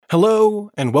Hello,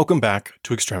 and welcome back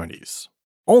to Extremities.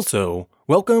 Also,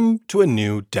 welcome to a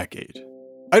new decade.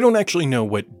 I don't actually know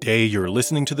what day you're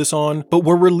listening to this on, but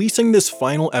we're releasing this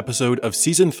final episode of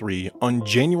Season 3 on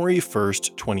January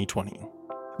 1st, 2020.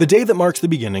 The day that marks the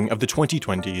beginning of the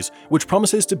 2020s, which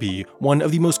promises to be one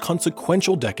of the most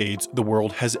consequential decades the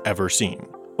world has ever seen.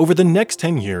 Over the next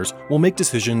 10 years, we'll make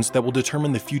decisions that will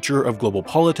determine the future of global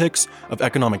politics, of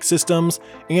economic systems,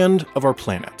 and of our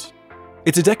planet.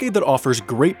 It's a decade that offers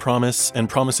great promise and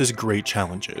promises great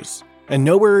challenges. And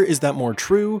nowhere is that more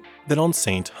true than on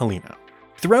St. Helena.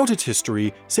 Throughout its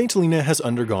history, St. Helena has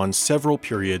undergone several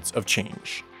periods of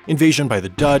change. Invasion by the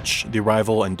Dutch, the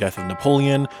arrival and death of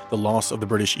Napoleon, the loss of the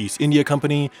British East India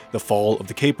Company, the fall of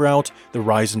the Cape Route, the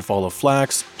rise and fall of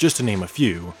flax, just to name a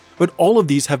few. But all of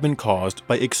these have been caused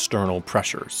by external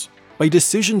pressures, by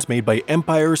decisions made by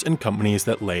empires and companies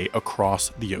that lay across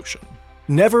the ocean.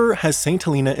 Never has St.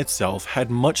 Helena itself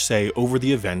had much say over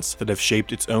the events that have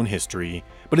shaped its own history,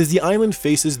 but as the island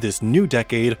faces this new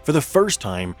decade, for the first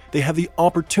time, they have the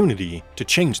opportunity to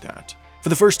change that. For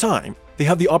the first time, they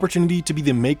have the opportunity to be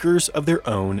the makers of their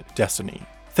own destiny.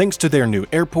 Thanks to their new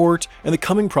airport and the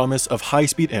coming promise of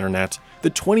high-speed internet,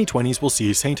 the 2020s will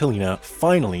see St. Helena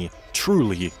finally,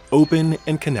 truly open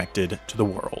and connected to the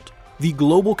world. The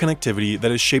global connectivity that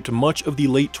has shaped much of the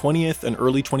late 20th and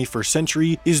early 21st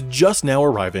century is just now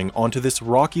arriving onto this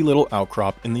rocky little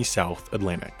outcrop in the South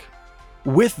Atlantic.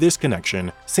 With this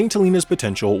connection, St. Helena's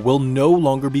potential will no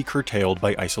longer be curtailed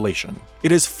by isolation.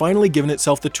 It has finally given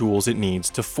itself the tools it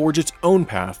needs to forge its own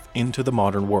path into the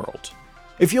modern world.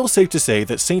 It feels safe to say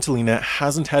that St. Helena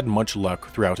hasn't had much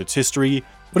luck throughout its history,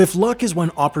 but if luck is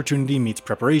when opportunity meets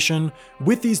preparation,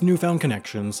 with these newfound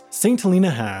connections, St.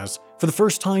 Helena has, for the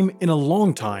first time in a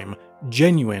long time,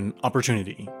 genuine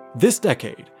opportunity. This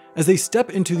decade, as they step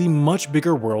into the much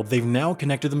bigger world they've now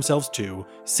connected themselves to,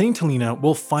 St. Helena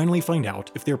will finally find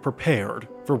out if they're prepared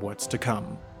for what's to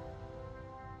come.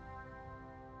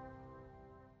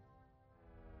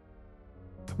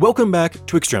 Welcome back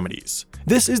to Extremities.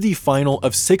 This is the final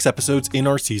of 6 episodes in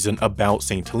our season about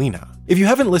St. Helena. If you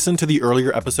haven't listened to the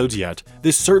earlier episodes yet,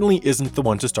 this certainly isn't the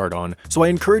one to start on, so I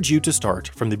encourage you to start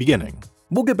from the beginning.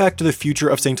 We'll get back to the future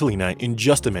of St. Helena in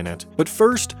just a minute, but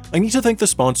first, I need to thank the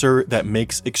sponsor that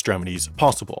makes Extremities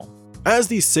possible. As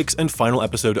the 6th and final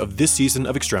episode of this season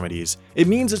of Extremities, it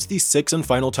means it's the 6th and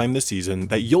final time this season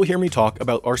that you'll hear me talk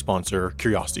about our sponsor,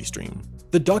 CuriosityStream,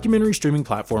 the documentary streaming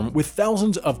platform with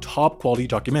thousands of top-quality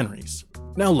documentaries.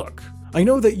 Now look, I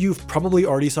know that you've probably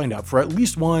already signed up for at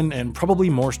least one and probably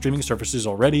more streaming services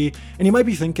already, and you might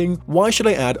be thinking, why should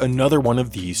I add another one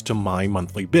of these to my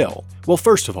monthly bill? Well,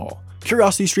 first of all,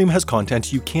 CuriosityStream has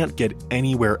content you can't get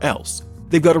anywhere else.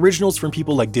 They've got originals from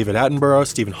people like David Attenborough,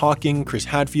 Stephen Hawking, Chris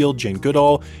Hadfield, Jane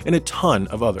Goodall, and a ton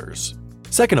of others.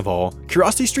 Second of all,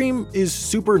 CuriosityStream is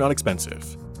super not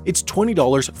expensive. It's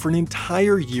 $20 for an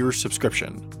entire year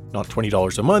subscription. Not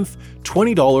 $20 a month,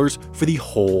 $20 for the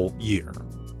whole year.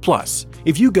 Plus,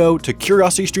 if you go to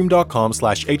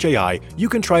curiositystream.com/HAI, you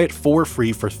can try it for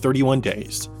free for 31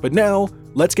 days. But now,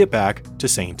 let's get back to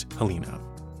St. Helena.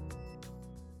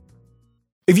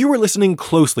 If you were listening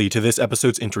closely to this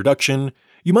episode's introduction,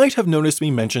 you might have noticed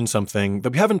me mention something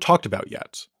that we haven't talked about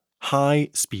yet: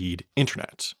 high-speed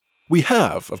internet. We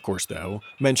have, of course though,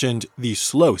 mentioned the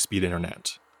slow-speed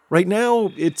internet. Right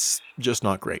now, it's just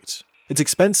not great. It's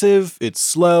expensive, it's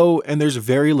slow, and there's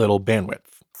very little bandwidth.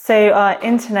 So our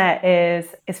internet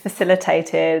is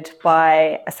facilitated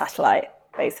by a satellite,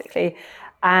 basically.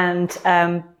 And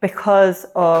because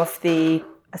of the,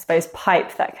 I suppose,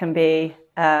 pipe that can be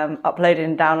uploaded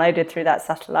and downloaded through that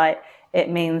satellite, it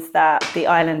means that the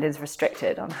island is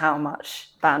restricted on how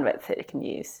much bandwidth it can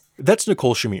use. That's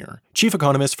Nicole Shamir, chief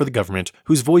economist for the government,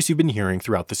 whose voice you've been hearing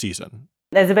throughout the season.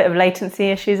 There's a bit of latency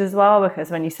issues as well,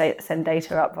 because when you send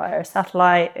data up via a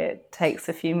satellite, it takes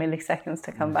a few milliseconds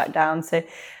to come back down. So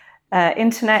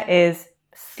internet is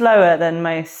slower than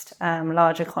most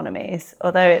large economies,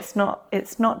 although it's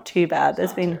not too bad.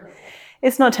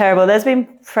 It's not terrible. There's been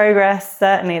progress,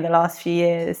 certainly the last few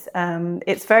years.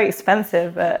 It's very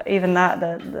expensive, but even that,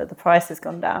 the price has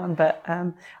gone down. But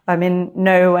I'm in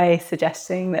no way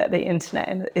suggesting that the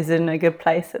internet is in a good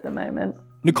place at the moment.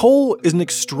 Nicole is an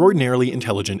extraordinarily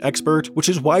intelligent expert, which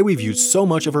is why we've used so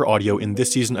much of her audio in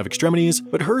this season of Extremities,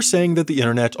 but her saying that the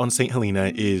internet on St.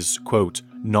 Helena is, quote,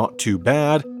 not too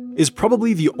bad, is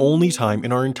probably the only time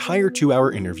in our entire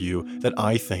 2-hour interview that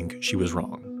I think she was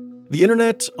wrong. The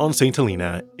internet on St.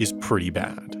 Helena is pretty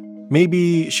bad.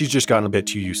 Maybe she's just gotten a bit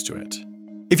too used to it.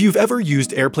 If you've ever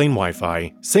used airplane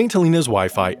Wi-Fi, St. Helena's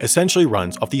Wi-Fi essentially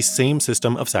runs off the same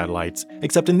system of satellites,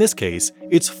 except in this case,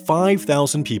 it's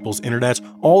 5,000 people's internet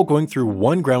all going through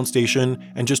one ground station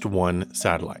and just one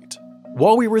satellite.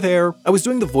 While we were there, I was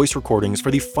doing the voice recordings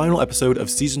for the final episode of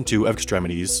Season 2 of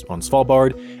Extremities on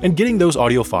Svalbard, and getting those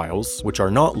audio files, which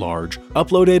are not large,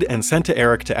 uploaded and sent to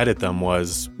Eric to edit them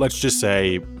was, let's just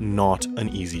say, not an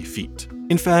easy feat.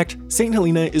 In fact, St.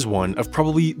 Helena is one of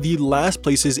probably the last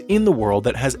places in the world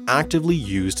that has actively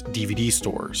used DVD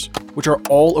stores, which are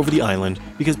all over the island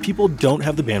because people don't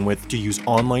have the bandwidth to use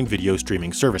online video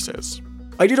streaming services.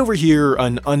 I did overhear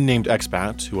an unnamed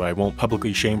expat, who I won't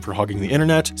publicly shame for hogging the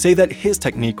internet, say that his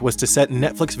technique was to set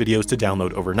Netflix videos to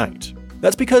download overnight.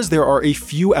 That's because there are a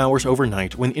few hours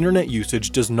overnight when internet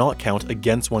usage does not count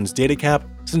against one's data cap,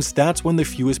 since that's when the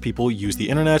fewest people use the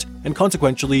internet, and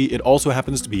consequently, it also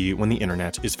happens to be when the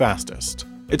internet is fastest.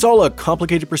 It's all a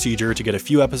complicated procedure to get a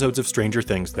few episodes of Stranger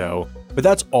Things though, but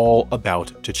that's all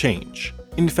about to change.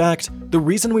 In fact, the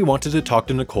reason we wanted to talk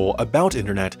to Nicole about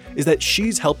internet is that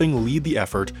she's helping lead the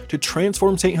effort to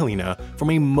transform St. Helena from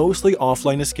a mostly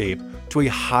offline escape to a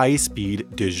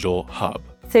high-speed digital hub.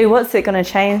 So what's it going to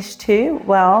change to?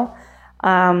 Well,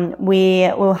 we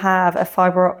will have a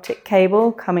fiber optic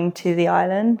cable coming to the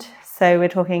island. So we're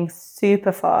talking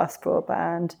super fast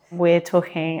broadband. We're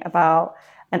talking about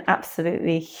an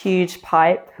absolutely huge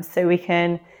pipe. So we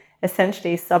can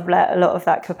essentially sublet a lot of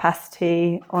that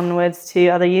capacity onwards to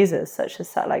other users, such as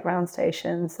satellite ground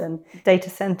stations and data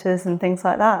centers and things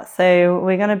like that. So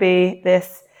we're going to be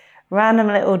this random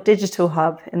little digital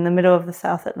hub in the middle of the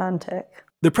South Atlantic.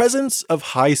 The presence of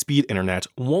high-speed internet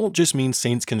won't just mean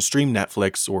Saints can stream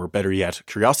Netflix, or better yet,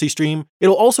 CuriosityStream.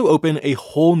 It'll also open a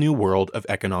whole new world of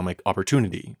economic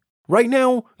opportunity. Right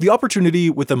now, the opportunity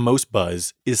with the most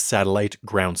buzz is satellite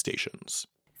ground stations.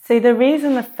 So the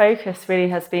reason the focus really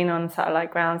has been on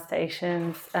satellite ground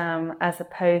stations as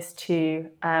opposed to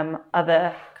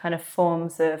other kind of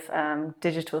forms of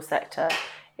digital sector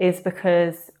is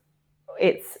because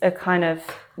it's a kind of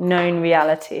known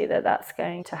reality that that's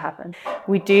going to happen.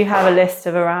 We do have a list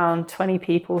of around 20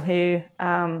 people who,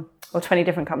 or 20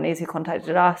 different companies who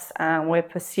contacted us, and we're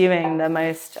pursuing the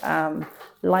most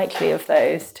likely of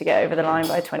those to get over the line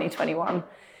by 2021.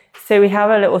 So we have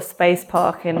a little space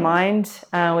park in mind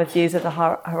with views of the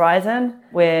horizon,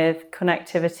 with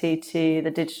connectivity to the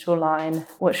digital line,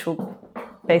 which will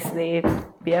basically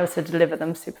be able to deliver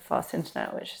them super fast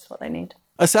internet, which is what they need.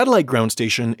 A satellite ground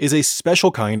station is a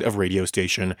special kind of radio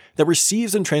station that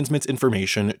receives and transmits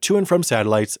information to and from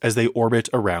satellites as they orbit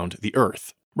around the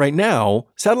Earth. Right now,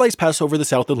 satellites pass over the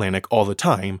South Atlantic all the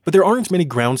time, but there aren't many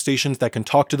ground stations that can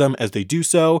talk to them as they do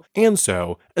so, and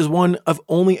so, as one of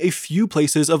only a few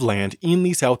places of land in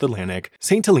the South Atlantic,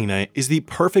 St. Helena is the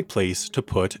perfect place to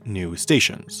put new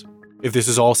stations. If this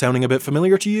is all sounding a bit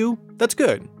familiar to you, that's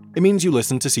good. It means you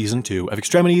listened to Season 2 of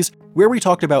Extremities, where we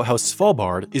talked about how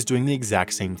Svalbard is doing the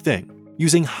exact same thing,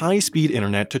 using high-speed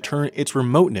internet to turn its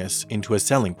remoteness into a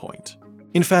selling point.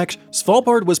 In fact,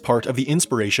 Svalbard was part of the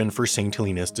inspiration for St.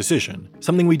 Helena's decision,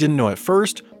 something we didn't know at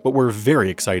first, but we're very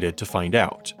excited to find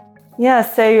out. Yeah,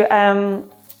 so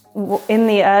in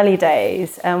the early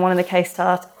days, one of the case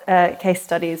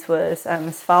studies was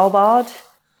Svalbard.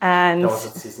 And that was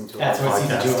what Season 2 That's what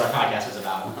Season 2 of our podcast was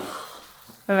about.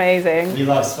 Amazing. We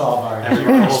love Svalbard. And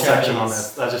a whole section on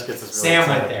this. That just gets us really Sam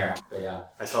excited. went there. But yeah.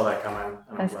 I saw that coming,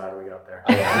 and I'm glad we got there.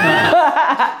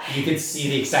 You could see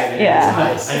the excitement Yeah.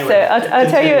 in his eyes. Anyway, So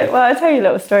I'll tell you a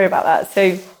little story about that.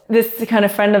 So this kind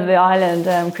of friend of the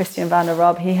island, Christian van der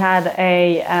Rob, he had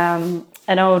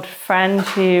an old friend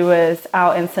who was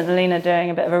out in St. Helena doing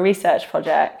a bit of a research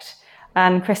project.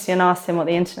 And Christian asked him what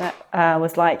the internet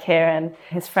was like here, and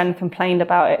his friend complained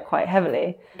about it quite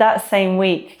heavily. That same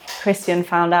week, Christian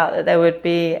found out that there would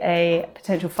be a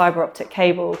potential fiber optic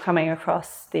cable coming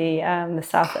across the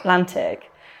South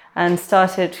Atlantic, and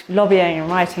started lobbying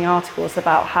and writing articles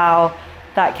about how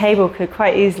that cable could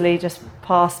quite easily just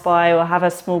pass by or have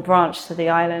a small branch to the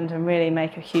island and really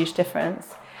make a huge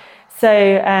difference.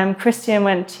 So Christian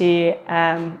went to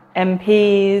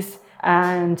MPs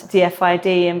and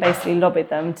DFID and basically lobbied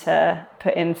them to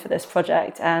put in for this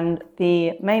project. And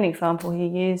the main example he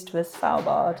used was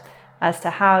Svalbard as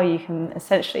to how you can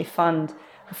essentially fund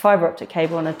a fiber optic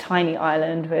cable on a tiny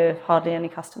island with hardly any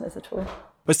customers at all.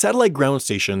 But satellite ground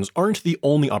stations aren't the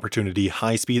only opportunity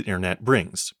high-speed internet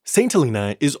brings. St.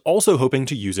 Helena is also hoping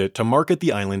to use it to market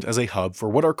the island as a hub for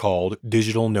what are called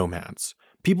digital nomads,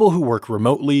 people who work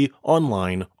remotely,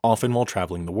 online, often while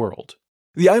traveling the world.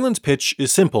 The island's pitch is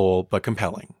simple but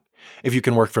compelling. If you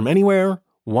can work from anywhere,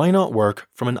 why not work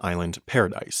from an island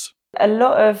paradise? A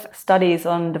lot of studies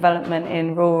on development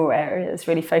in rural areas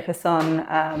really focus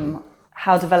on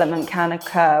how development can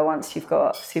occur once you've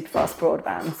got super fast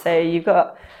broadband. So you've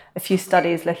got a few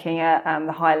studies looking at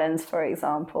the Highlands, for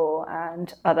example,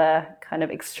 and other kind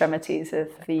of extremities of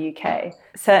the UK.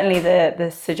 Certainly the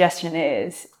suggestion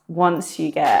is once you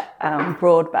get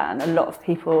broadband, a lot of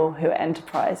people who are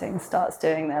enterprising starts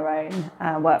doing their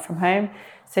own work from home.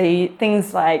 So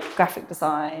things like graphic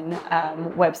design,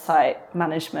 website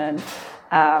management,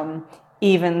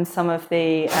 even some of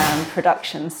the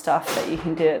production stuff that you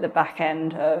can do at the back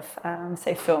end of,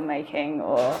 say, filmmaking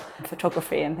or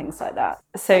photography and things like that.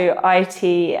 So IT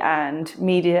and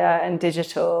media and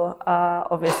digital are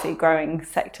obviously growing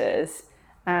sectors,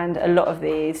 and a lot of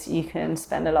these you can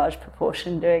spend a large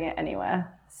proportion doing it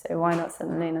anywhere. So why not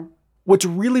St. Helena? What's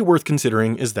really worth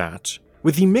considering is that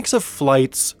with the mix of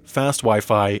flights, fast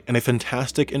Wi-Fi, and a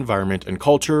fantastic environment and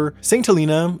culture, St.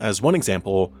 Helena, as one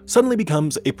example, suddenly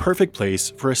becomes a perfect place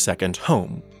for a second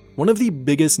home. One of the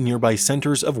biggest nearby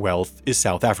centers of wealth is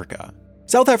South Africa.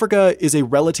 South Africa is a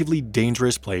relatively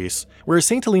dangerous place, whereas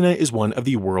St. Helena is one of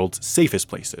the world's safest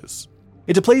places.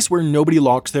 It's a place where nobody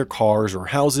locks their cars or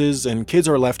houses, and kids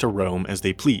are left to roam as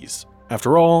they please.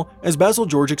 After all, as Basil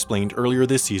George explained earlier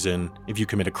this season, if you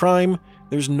commit a crime,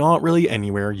 there's not really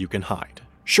anywhere you can hide.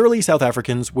 Surely South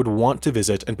Africans would want to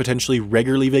visit and potentially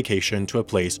regularly vacation to a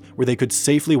place where they could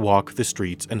safely walk the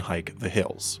streets and hike the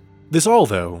hills. This all,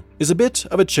 though, is a bit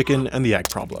of a chicken and the egg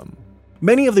problem.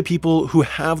 Many of the people who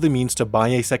have the means to buy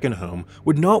a second home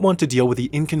would not want to deal with the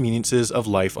inconveniences of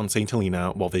life on St.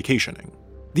 Helena while vacationing.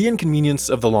 The inconvenience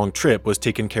of the long trip was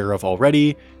taken care of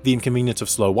already, the inconvenience of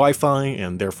slow Wi-Fi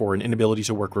and therefore an inability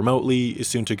to work remotely is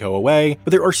soon to go away,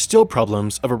 but there are still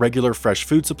problems of a regular fresh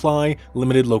food supply,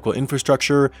 limited local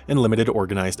infrastructure, and limited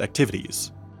organized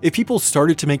activities. If people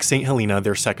started to make St. Helena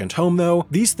their second home though,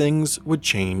 these things would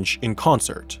change in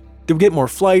concert. They would get more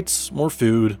flights, more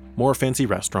food, more fancy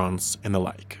restaurants, and the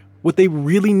like. What they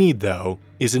really need though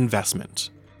is investment.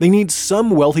 They need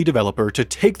some wealthy developer to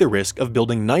take the risk of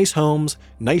building nice homes,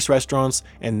 nice restaurants,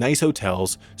 and nice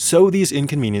hotels so these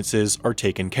inconveniences are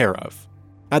taken care of.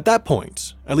 At that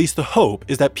point, at least the hope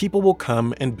is that people will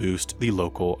come and boost the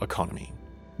local economy.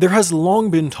 There has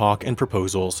long been talk and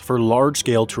proposals for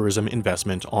large-scale tourism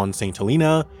investment on St.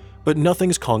 Helena, but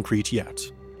nothing's concrete yet.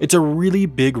 It's a really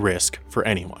big risk for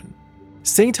anyone.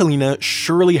 St. Helena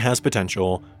surely has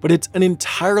potential, but it's an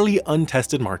entirely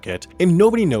untested market, and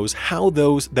nobody knows how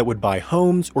those that would buy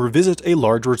homes or visit a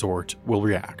large resort will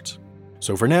react.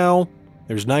 So for now,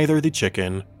 there's neither the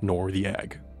chicken nor the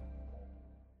egg.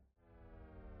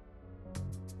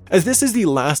 As this is the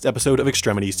last episode of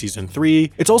Extremities Season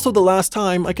 3, it's also the last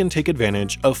time I can take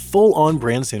advantage of full-on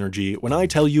brand synergy when I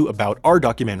tell you about our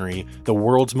documentary, The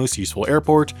World's Most Useful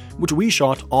Airport, which we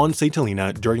shot on St.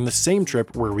 Helena during the same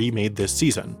trip where we made this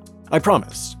season. I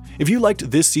promise, if you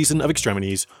liked this season of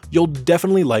Extremities, you'll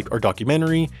definitely like our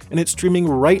documentary, and it's streaming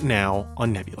right now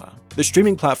on Nebula, the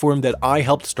streaming platform that I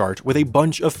helped start with a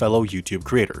bunch of fellow YouTube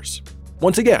creators.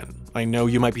 Once again, I know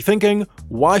you might be thinking,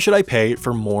 why should I pay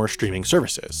for more streaming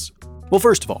services? Well,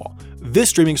 first of all, this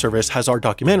streaming service has our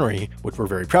documentary, which we're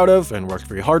very proud of and worked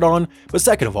very hard on, but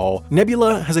second of all,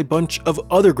 Nebula has a bunch of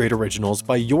other great originals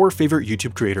by your favorite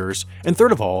YouTube creators, and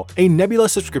third of all, a Nebula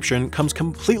subscription comes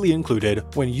completely included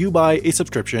when you buy a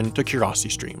subscription to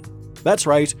CuriosityStream. That's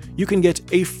right, you can get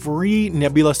a free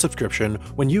Nebula subscription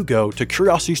when you go to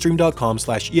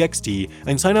curiositystream.com/ext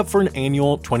and sign up for an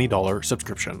annual $20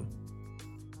 subscription.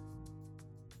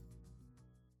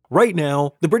 Right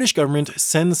now, the British government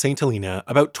sends St. Helena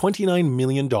about $29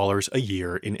 million a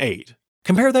year in aid.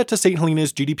 Compare that to St.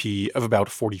 Helena's GDP of about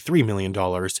 $43 million,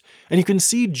 and you can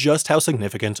see just how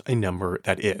significant a number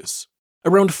that is.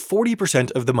 Around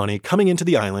 40% of the money coming into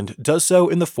the island does so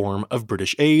in the form of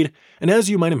British aid, and as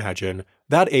you might imagine,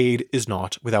 that aid is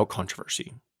not without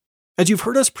controversy. As you've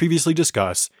heard us previously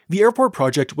discuss, the airport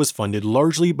project was funded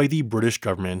largely by the British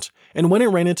government, and when it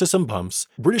ran into some bumps,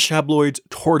 British tabloids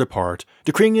tore it apart,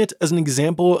 decreeing it as an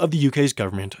example of the UK's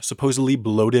government supposedly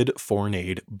bloated foreign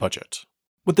aid budget.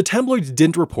 What the tabloids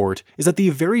didn't report is that the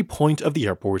very point of the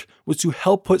airport was to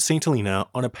help put St. Helena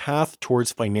on a path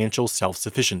towards financial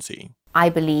self-sufficiency. I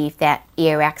believe that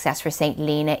air access for St.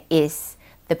 Helena is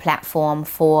the platform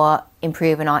for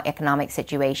improving our economic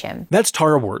situation. That's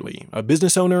Tara Wortley, a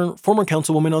business owner, former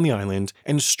councilwoman on the island,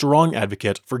 and strong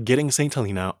advocate for getting St.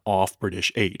 Helena off British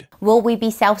aid. Will we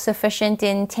be self-sufficient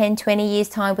in 10, 20 years'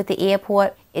 time with the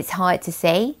airport? It's hard to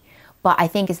say, but I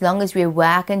think as long as we're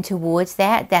working towards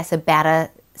that, that's a better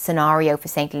scenario for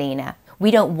St. Helena.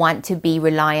 We don't want to be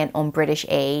reliant on British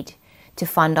aid to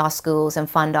fund our schools and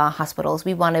fund our hospitals.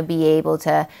 We want to be able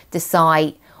to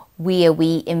decide where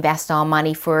we invest our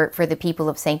money for the people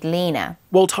of St. Helena.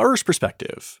 While Tara's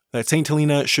perspective, that St.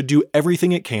 Helena should do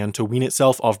everything it can to wean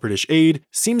itself off British aid,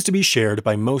 seems to be shared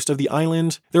by most of the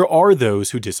island, there are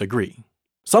those who disagree.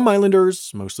 Some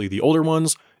islanders, mostly the older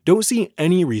ones, don't see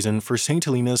any reason for St.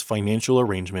 Helena's financial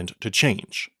arrangement to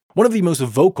change. One of the most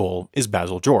vocal is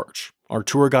Basil George, our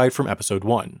tour guide from episode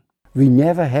 1. We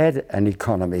never had an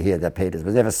economy here that paid us. It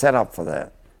was never set up for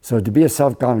that. So to be a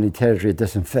self-governing territory, it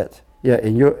doesn't fit. Yeah,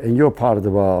 in your part of the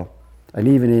world, and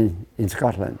even in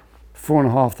Scotland,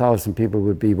 4,500 people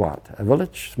would be what? A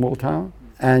village, small town?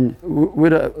 And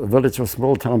would a village or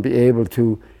small town be able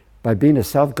to, by being a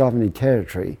self-governing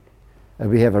territory,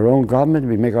 we have our own government,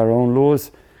 we make our own laws,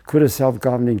 could a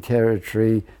self-governing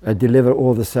territory deliver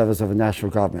all the services of a national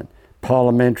government?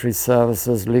 Parliamentary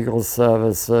services, legal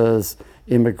services,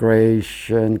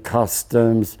 immigration,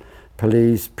 customs,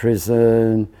 police,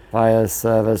 prison, fire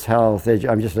service, health,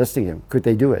 I'm just listing them. Could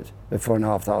they do it with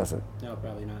 4,500? No,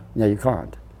 probably not. No, you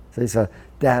can't. So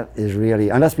that is really,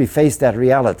 unless we face that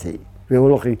reality, we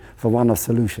were looking for one of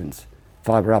solutions,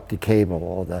 fiber optic cable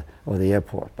or the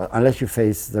airport. But unless you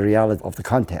face the reality of the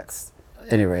context,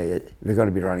 anyway, we're going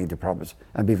to be running into problems.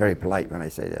 And be very polite when I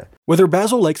say that. Whether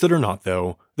Basil likes it or not,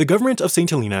 though, the government of St.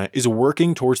 Helena is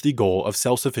working towards the goal of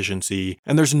self-sufficiency,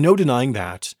 and there's no denying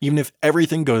that, even if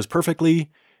everything goes perfectly,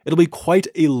 it'll be quite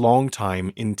a long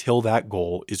time until that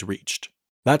goal is reached.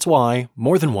 That's why,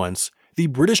 more than once, the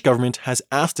British government has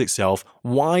asked itself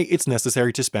why it's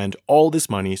necessary to spend all this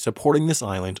money supporting this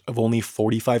island of only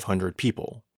 4,500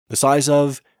 people, the size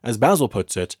of, as Basil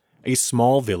puts it, a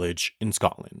small village in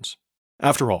Scotland.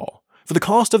 After all, for the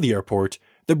cost of the airport,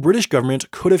 the British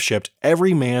government could have shipped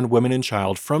every man, woman, and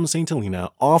child from St.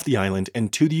 Helena off the island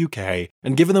and to the UK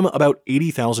and given them about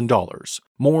 $80,000,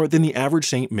 more than the average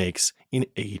saint makes in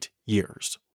 8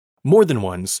 years. More than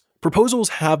once, proposals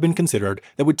have been considered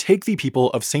that would take the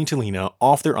people of St. Helena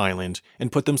off their island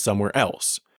and put them somewhere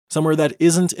else, somewhere that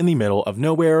isn't in the middle of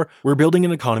nowhere, where building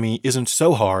an economy isn't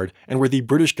so hard, and where the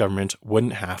British government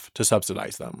wouldn't have to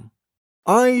subsidize them.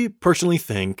 I personally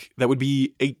think that would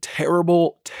be a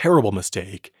terrible, terrible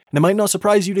mistake, and it might not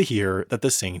surprise you to hear that the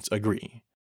Saints agree.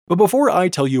 But before I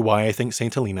tell you why I think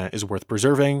St. Helena is worth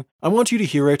preserving, I want you to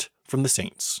hear it from the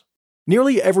Saints.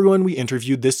 Nearly everyone we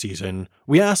interviewed this season,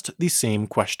 we asked the same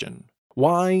question.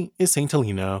 Why is St.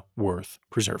 Helena worth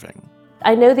preserving?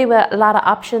 I know there were a lot of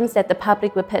options that the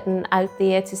public were putting out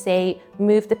there to say,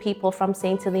 move the people from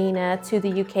St. Helena to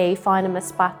the UK, find them a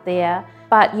spot there.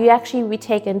 But you actually be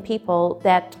taking people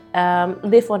that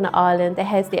live on the island, that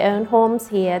has their own homes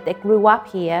here, that grew up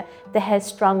here, that has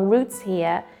strong roots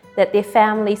here, that their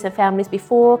families and families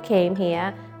before came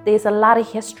here. There's a lot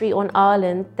of history on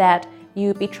Ireland that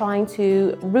you'd be trying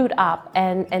to root up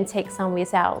and take somewhere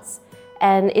else.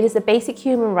 And it is a basic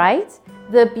human right.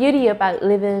 The beauty about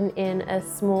living in a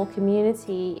small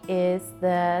community is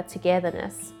the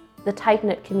togetherness, the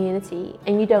tight-knit community,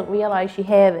 and you don't realize you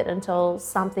have it until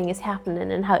something is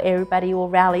happening and how everybody all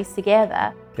rallies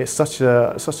together. It's such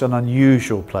an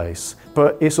unusual place,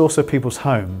 but it's also people's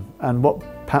home. And what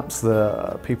perhaps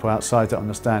the people outside don't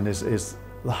understand is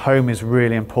the home is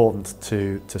really important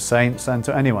to saints and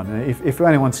to anyone. And if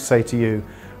anyone to say to you,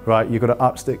 right, you've got to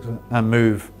up sticks and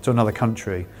move to another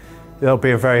country, it'll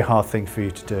be a very hard thing for you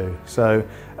to do. So,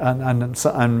 and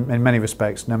in many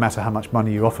respects, no matter how much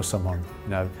money you offer someone,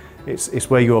 it's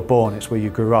where you were born, it's where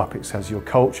you grew up, it has your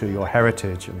culture, your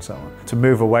heritage, and so on. To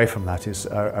move away from that is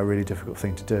a really difficult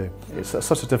thing to do. It's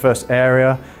such a diverse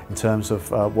area in terms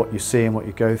of what you see and what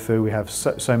you go through. We have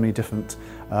so many different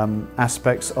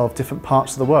aspects of different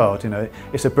parts of the world.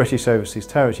 It's a British overseas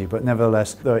territory, but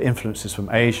nevertheless there are influences from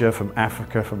Asia, from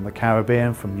Africa, from the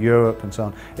Caribbean, from Europe, and so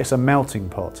on. It's a melting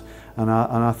pot, and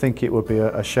I think it would be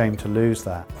a shame to lose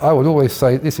that. I would always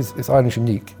say this island is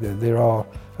unique. There are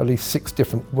at least 6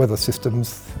 different weather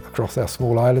systems across our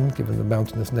small island, given the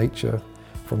mountainous nature,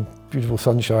 from beautiful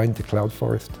sunshine to cloud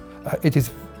forest. It is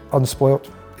unspoilt.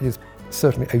 It is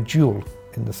certainly a jewel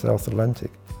in the South Atlantic.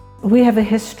 We have a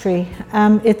history.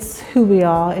 It's who we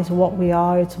are, it's what we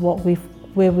are, it's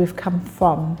where we've come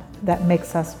from that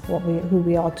makes us who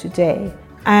we are today.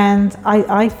 And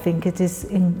I think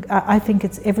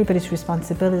it's everybody's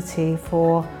responsibility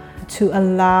to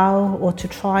allow or to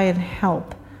try and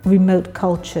help remote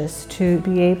cultures to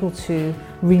be able to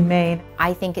remain.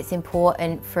 I think it's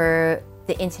important for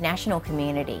the international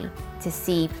community to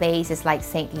see places like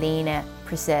St. Helena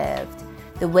preserved.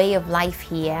 The way of life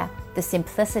here, the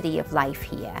simplicity of life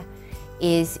here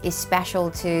is special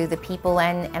to the people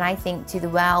and I think to the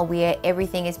world, where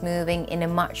everything is moving in a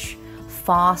much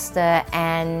faster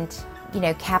and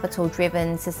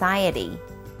capital-driven society.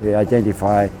 We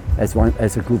identify as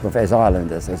a group of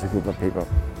islanders, as a group of people.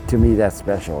 To me, that's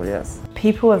special, yes.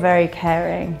 People are very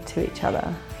caring to each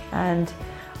other, and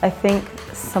I think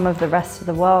some of the rest of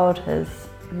the world has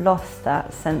lost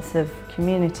that sense of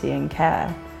community and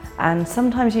care. And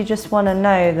sometimes you just want to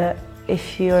know that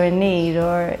if you're in need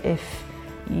or if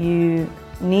you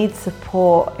need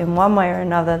support in one way or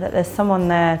another, that there's someone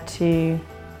there to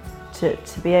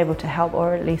be able to help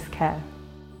or at least care.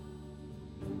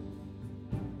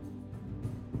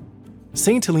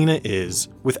 St. Helena is,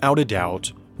 without a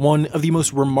doubt, one of the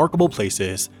most remarkable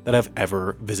places that I've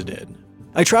ever visited.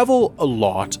 I travel a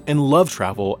lot and love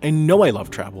travel and know I love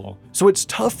travel, so it's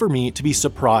tough for me to be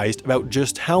surprised about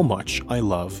just how much I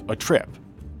love a trip.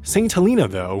 St. Helena,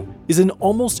 though, is in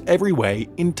almost every way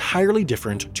entirely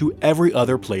different to every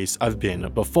other place I've been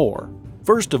before.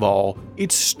 First of all,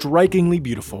 it's strikingly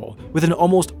beautiful, with an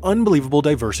almost unbelievable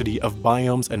diversity of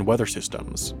biomes and weather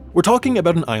systems. We're talking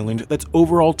about an island that's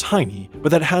overall tiny, but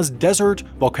that has desert,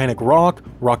 volcanic rock,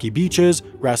 rocky beaches,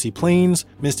 grassy plains,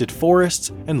 misted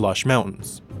forests, and lush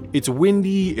mountains. It's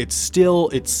windy, it's still,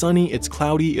 it's sunny, it's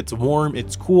cloudy, it's warm,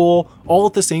 it's cool, all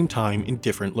at the same time in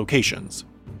different locations.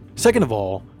 Second of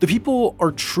all, the people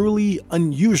are truly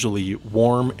unusually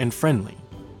warm and friendly.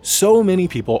 So many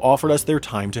people offered us their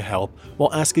time to help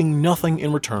while asking nothing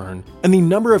in return, and the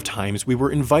number of times we were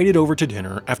invited over to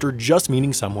dinner after just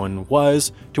meeting someone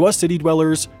was, to us city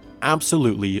dwellers,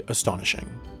 absolutely astonishing.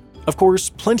 Of course,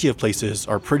 plenty of places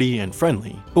are pretty and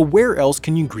friendly, but where else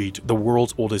can you greet the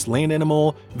world's oldest land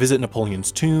animal, visit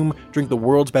Napoleon's tomb, drink the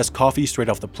world's best coffee straight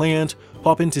off the plant,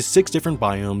 pop into 6 different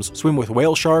biomes, swim with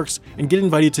whale sharks, and get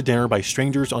invited to dinner by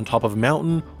strangers on top of a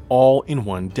mountain, all in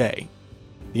one day?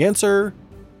 The answer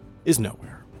is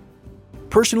nowhere.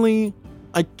 Personally,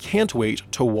 I can't wait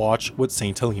to watch what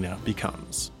St. Helena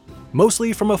becomes.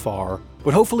 Mostly from afar,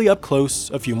 but hopefully up close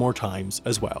a few more times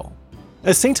as well.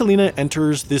 As St. Helena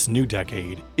enters this new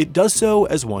decade, it does so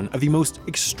as one of the most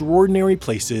extraordinary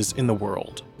places in the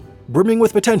world, brimming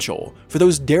with potential for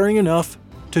those daring enough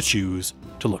to choose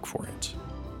to look for it.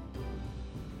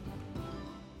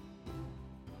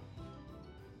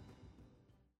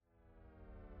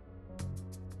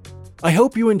 I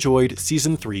hope you enjoyed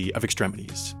Season 3 of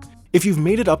Extremities. If you've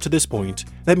made it up to this point,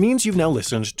 that means you've now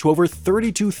listened to over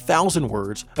 32,000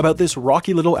 words about this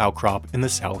rocky little outcrop in the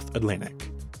South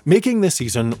Atlantic. Making this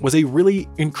season was a really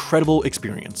incredible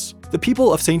experience. The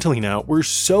people of St. Helena were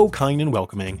so kind and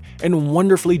welcoming, and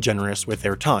wonderfully generous with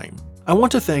their time. I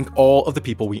want to thank all of the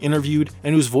people we interviewed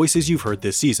and whose voices you've heard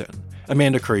this season.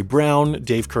 Amanda Curry-Brown,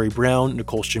 Dave Curry-Brown,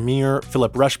 Nicole Shamir,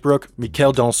 Philip Rushbrook,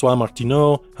 Michael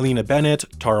Dansois-Martineau, Helena Bennett,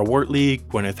 Tara Wortley,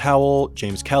 Gwyneth Howell,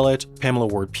 James Kellett, Pamela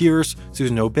Ward-Pierce,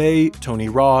 Susan Obey, Tony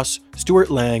Ross,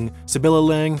 Stuart Lang, Sibylla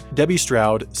Lang, Debbie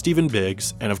Stroud, Stephen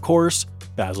Biggs, and of course,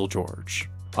 Basil George.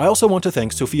 I also want to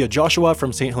thank Sophia Joshua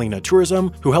from St. Helena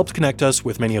Tourism, who helped connect us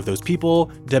with many of those people,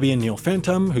 Debbie and Neil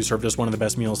Phantom, who served us one of the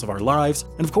best meals of our lives,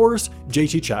 and of course,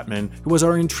 JT Chapman, who was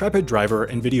our intrepid driver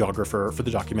and videographer for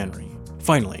the documentary.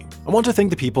 Finally, I want to thank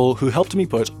the people who helped me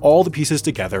put all the pieces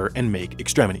together and make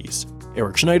Extremities.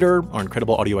 Eric Schneider, our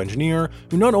incredible audio engineer,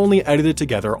 who not only edited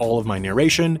together all of my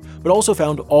narration, but also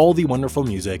found all the wonderful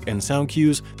music and sound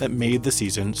cues that made the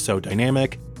season so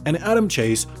dynamic, and Adam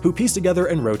Chase, who pieced together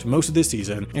and wrote most of this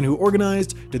season, and who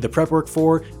organized, did the prep work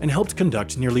for, and helped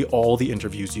conduct nearly all the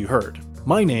interviews you heard.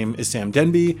 My name is Sam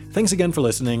Denby, thanks again for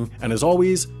listening, and as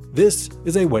always, this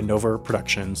is a Wendover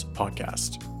Productions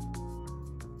podcast.